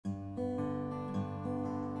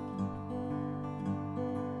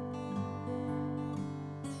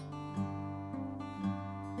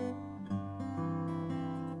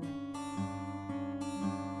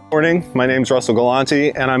Morning, my name is Russell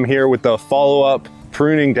Galanti and I'm here with the follow-up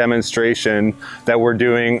pruning demonstration that we're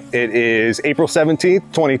doing. It is April 17th,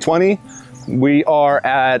 2020. We are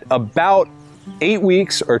at about 8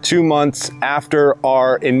 weeks or 2 months after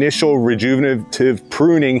our initial rejuvenative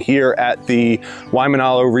pruning here at the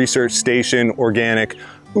Waimanalo Research Station Organic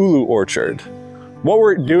Ulu Orchard. What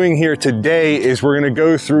we're doing here today is we're going to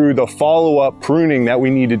go through the follow-up pruning that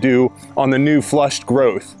we need to do on the new flushed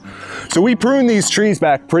growth. So we pruned these trees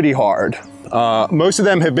back pretty hard. Most of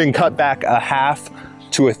them have been cut back a half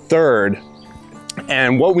to a third.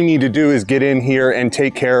 And what we need to do is get in here and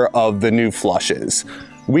take care of the new flushes.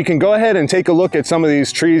 We can go ahead and take a look at some of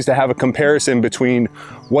these trees to have a comparison between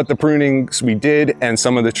what the prunings we did and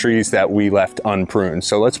some of the trees that we left unpruned.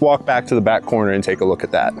 So let's walk back to the back corner and take a look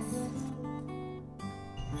at that.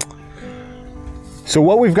 So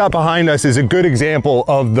what we've got behind us is a good example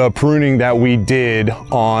of the pruning that we did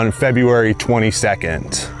on February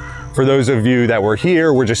 22nd. For those of you that were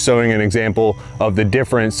here, we're just showing an example of the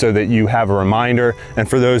difference so that you have a reminder. And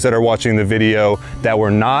for those that are watching the video that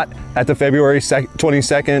were not at the February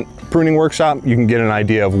 22nd pruning workshop, you can get an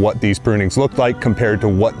idea of what these prunings looked like compared to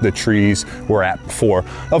what the trees were at before.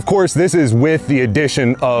 Of course, this is with the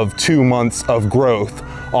addition of 2 months of growth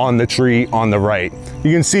on the tree on the right.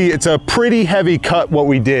 You can see it's a pretty heavy cut what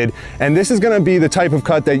we did, and this is going to be the type of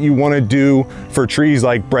cut that you want to do for trees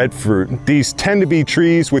like breadfruit. These tend to be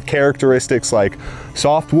trees with characteristics like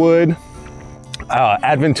softwood,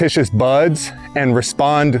 adventitious buds, and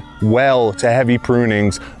respond well to heavy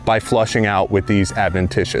prunings by flushing out with these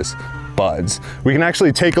adventitious buds. We can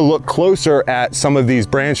actually take a look closer at some of these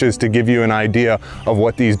branches to give you an idea of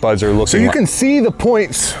what these buds are looking like. So you can see the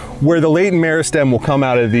points where the latent meristem will come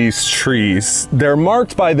out of these trees. They're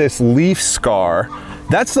marked by this leaf scar.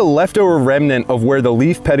 That's the leftover remnant of where the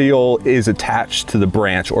leaf petiole is attached to the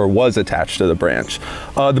branch, or was attached to the branch.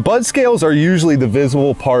 The bud scales are usually the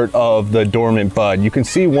visible part of the dormant bud. You can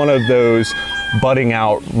see one of those budding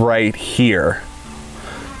out right here.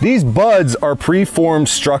 These buds are preformed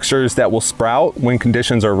structures that will sprout when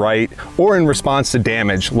conditions are right or in response to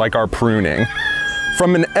damage like our pruning.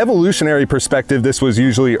 From an evolutionary perspective, this was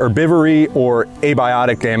usually herbivory or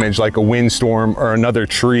abiotic damage like a windstorm or another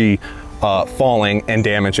tree falling and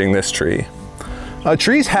damaging this tree.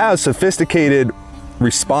 Trees have sophisticated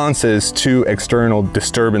responses to external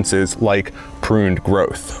disturbances like pruned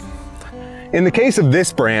growth. In the case of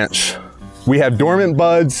this branch, we have dormant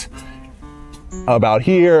buds about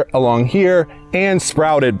here, along here, and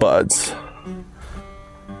sprouted buds.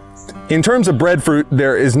 In terms of breadfruit,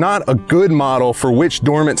 there is not a good model for which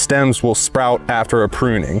dormant stems will sprout after a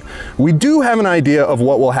pruning. We do have an idea of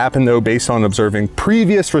what will happen though based on observing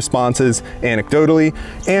previous responses anecdotally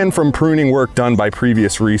and from pruning work done by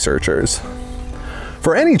previous researchers.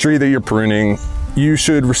 For any tree that you're pruning, you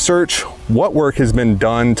should research what work has been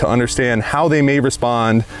done to understand how they may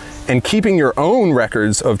respond, and keeping your own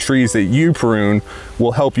records of trees that you prune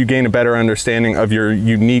will help you gain a better understanding of your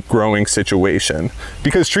unique growing situation,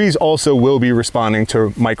 because trees also will be responding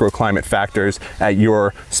to microclimate factors at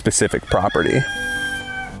your specific property.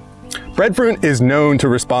 Breadfruit is known to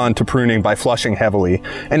respond to pruning by flushing heavily,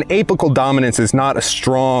 and apical dominance is not as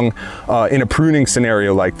strong in a pruning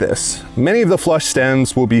scenario like this. Many of the flush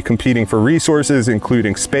stems will be competing for resources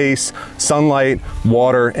including space, sunlight,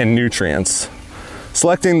 water, and nutrients.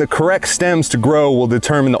 Selecting the correct stems to grow will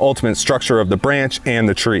determine the ultimate structure of the branch and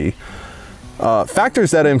the tree.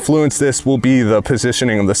 Factors that influence this will be the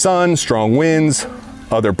positioning of the sun, strong winds,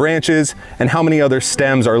 other branches, and how many other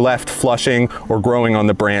stems are left flushing or growing on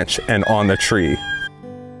the branch and on the tree.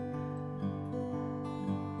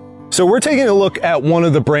 So we're taking a look at one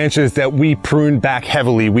of the branches that we pruned back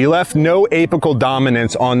heavily. We left no apical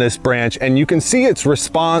dominance on this branch, and you can see its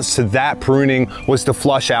response to that pruning was to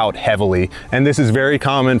flush out heavily. And this is very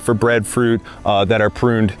common for breadfruit that are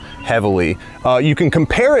pruned heavily. You can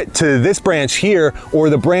compare it to this branch here or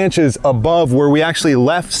the branches above where we actually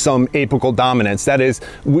left some apical dominance. That is,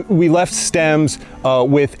 we left stems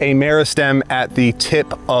with a meristem at the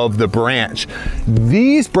tip of the branch.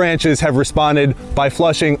 These branches have responded by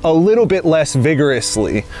flushing a little bit less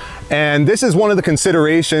vigorously. And this is one of the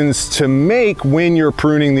considerations to make when you're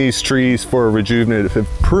pruning these trees for rejuvenative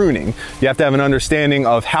pruning. You have to have an understanding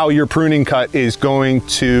of how your pruning cut is going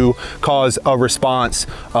to cause a response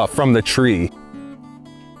from the tree.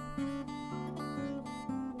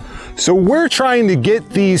 So we're trying to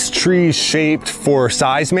get these trees shaped for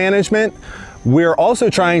size management. we're also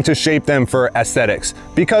trying to shape them for aesthetics.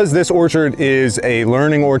 Because this orchard is a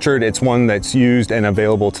learning orchard, it's one that's used and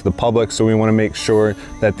available to the public, so we want to make sure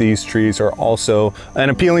that these trees are also an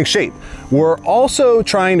appealing shape. We're also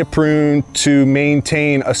trying to prune to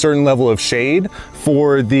maintain a certain level of shade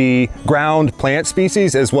for the ground plant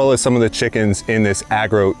species, as well as some of the chickens in this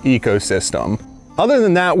agro ecosystem. Other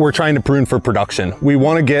than that, we're trying to prune for production. We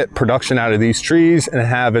want to get production out of these trees and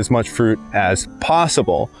have as much fruit as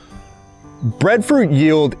possible. Breadfruit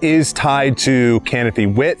yield is tied to canopy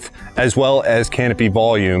width as well as canopy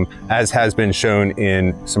volume, as has been shown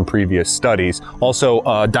in some previous studies. Also,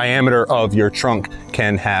 diameter of your trunk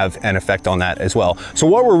can have an effect on that as well. So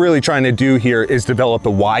what we're really trying to do here is develop a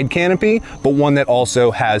wide canopy, but one that also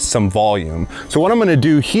has some volume. So what I'm going to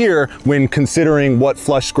do here when considering what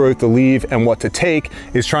flush growth to leave and what to take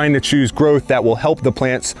is trying to choose growth that will help the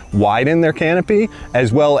plants widen their canopy,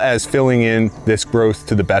 as well as filling in this growth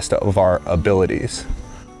to the best of our abilities.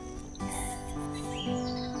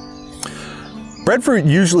 Breadfruit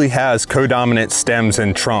usually has codominant stems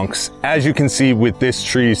and trunks, as you can see with this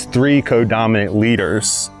tree's 3 codominant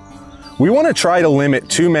leaders. We want to try to limit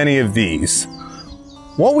too many of these.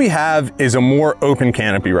 What we have is a more open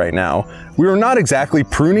canopy right now. We are not exactly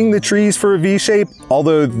pruning the trees for a V shape,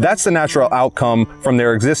 although that's the natural outcome from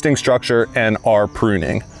their existing structure and our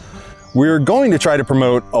pruning. We're going to try to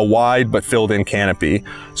promote a wide but filled in canopy,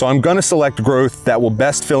 so I'm going to select growth that will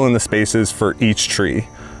best fill in the spaces for each tree.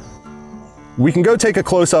 We can go take a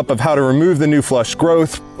close-up of how to remove the new flush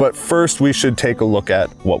growth, but first we should take a look at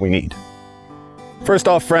what we need. First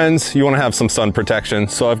off, friends, you want to have some sun protection.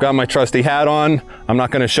 So I've got my trusty hat on. I'm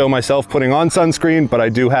not going to show myself putting on sunscreen, but I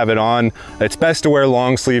do have it on. It's best to wear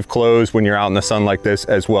long sleeve clothes when you're out in the sun like this,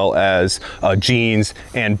 as well as jeans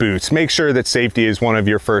and boots. Make sure that safety is one of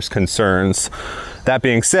your first concerns. That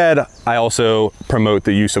being said, I also promote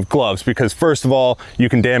the use of gloves because first of all, you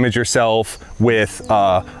can damage yourself with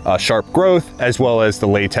sharp growth as well as the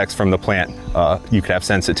latex from the plant. You could have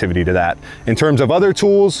sensitivity to that. In terms of other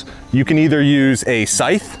tools, you can either use a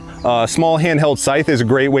scythe. A small handheld scythe is a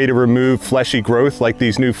great way to remove fleshy growth like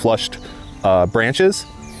these new flushed branches,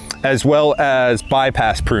 as well as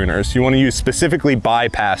bypass pruners. You want to use specifically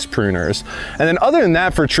bypass pruners. And then other than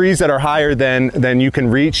that, for trees that are higher than you can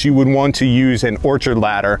reach, you would want to use an orchard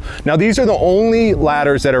ladder. Now these are the only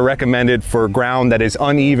ladders that are recommended for ground that is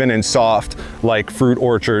uneven and soft, like fruit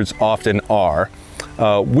orchards often are.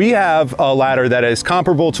 We have a ladder that is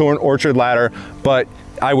comparable to an orchard ladder, but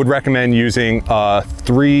I would recommend using a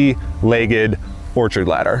 3-legged orchard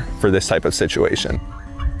ladder for this type of situation.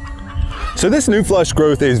 So this new flush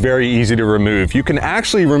growth is very easy to remove. You can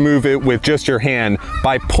actually remove it with just your hand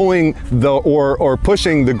by pulling or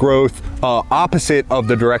pushing the growth opposite of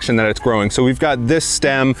the direction that it's growing. So we've got this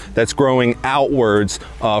stem that's growing outwards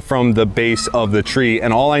from the base of the tree,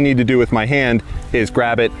 and all I need to do with my hand is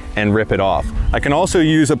grab it and rip it off. I can also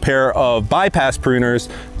use a pair of bypass pruners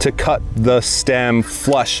to cut the stem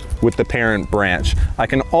flush with the parent branch. I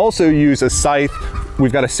can also use a scythe.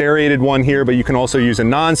 We've got a serrated one here, but you can also use a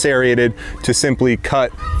non-serrated to simply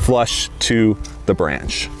cut flush to the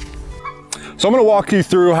branch. So I'm going to walk you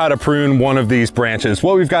through how to prune one of these branches.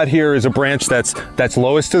 What we've got here is a branch that's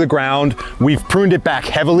lowest to the ground. We've pruned it back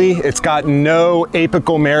heavily. It's got no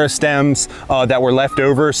apical meristems that were left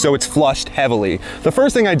over, so it's flushed heavily. The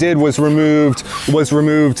first thing I did was removed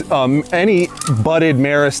any budded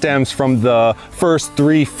meristems from the first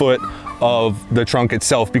 3 foot of the trunk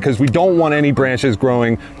itself, because we don't want any branches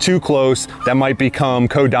growing too close that might become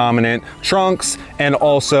codominant trunks and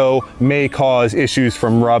also may cause issues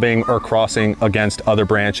from rubbing or crossing against other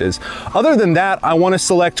branches. Other than that, I want to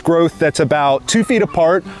select growth that's about 2 feet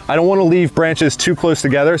apart. I don't want to leave branches too close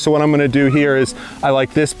together. So what I'm going to do here is I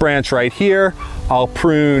like this branch right here. I'll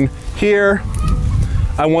prune here.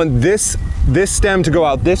 I want this stem to go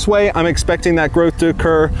out this way. I'm expecting that growth to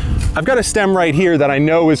occur. I've got a stem right here that I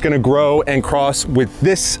know is going to grow and cross with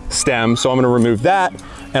this stem, so I'm going to remove that,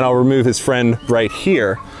 and I'll remove his friend right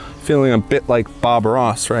here. Feeling a bit like Bob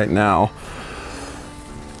Ross right now.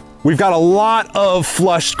 We've got a lot of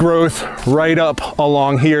flushed growth right up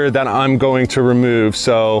along here that I'm going to remove,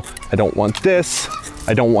 so I don't want this.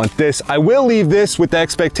 I don't want this. I will leave this with the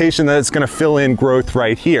expectation that it's going to fill in growth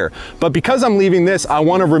right here. But because I'm leaving this, I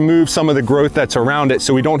want to remove some of the growth that's around it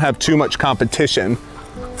so we don't have too much competition.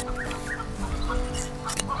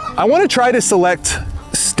 I want to try to select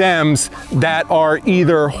stems that are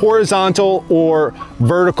either horizontal or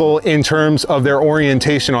vertical in terms of their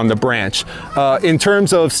orientation on the branch. In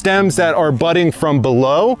terms of stems that are budding from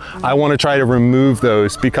below, I want to try to remove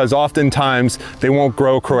those because oftentimes they won't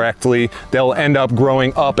grow correctly. They'll end up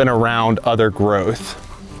growing up and around other growth.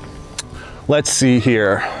 let's see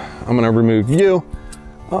here. I'm gonna remove you.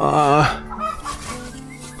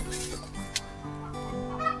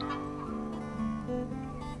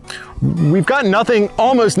 We've got nothing,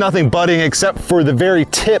 almost nothing budding except for the very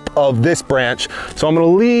tip of this branch. So I'm gonna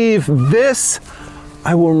leave this.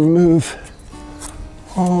 I will remove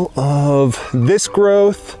all of this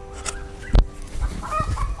growth.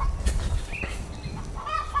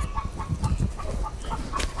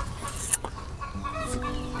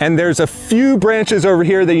 And there's a few branches over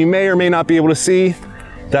here that you may or may not be able to see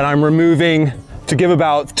that I'm removing to give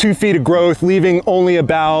about 2 feet of growth, leaving only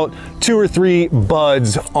about 2 or 3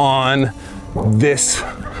 buds on this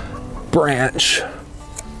branch.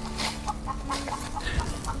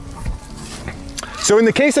 So in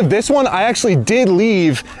the case of this one, I actually did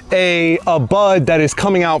leave a bud that is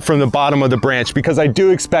coming out from the bottom of the branch because I do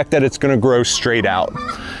expect that it's gonna grow straight out.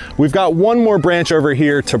 We've got one more branch over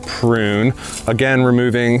here to prune. Again,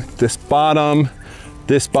 removing this bottom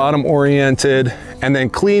oriented, and then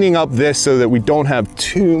cleaning up this so that we don't have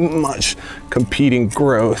too much competing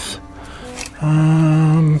growth.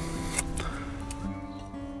 I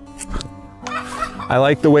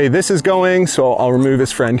like the way this is going, so I'll remove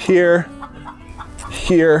this friend here,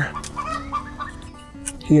 here,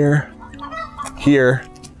 here, here.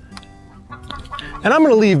 And I'm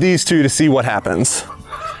gonna leave these two to see what happens.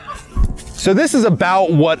 So this is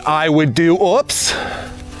about what I would do. Oops,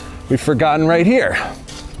 we've forgotten right here.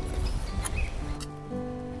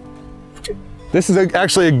 This is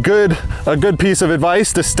actually a good piece of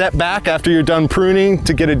advice to step back after you're done pruning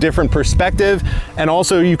to get a different perspective. And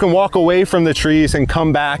also you can walk away from the trees and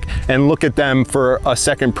come back and look at them for a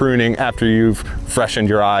second pruning after you've freshened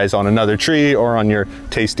your eyes on another tree or on your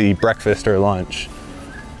tasty breakfast or lunch.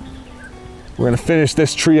 We're gonna finish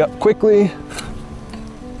this tree up quickly.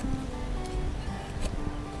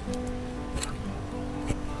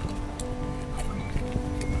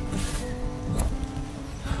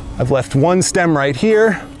 I've left one stem right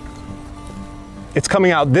here. It's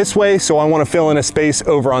coming out this way, so I want to fill in a space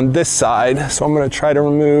over on this side. So I'm going to try to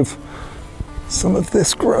remove some of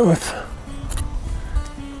this growth.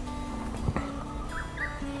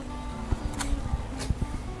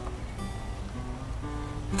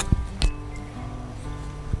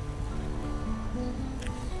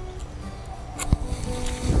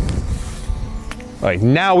 All right,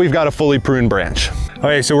 now we've got a fully pruned branch.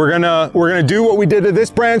 Okay, so we're gonna do what we did to this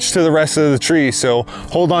branch to the rest of the tree. So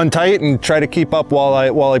hold on tight and try to keep up while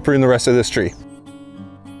I prune the rest of this tree.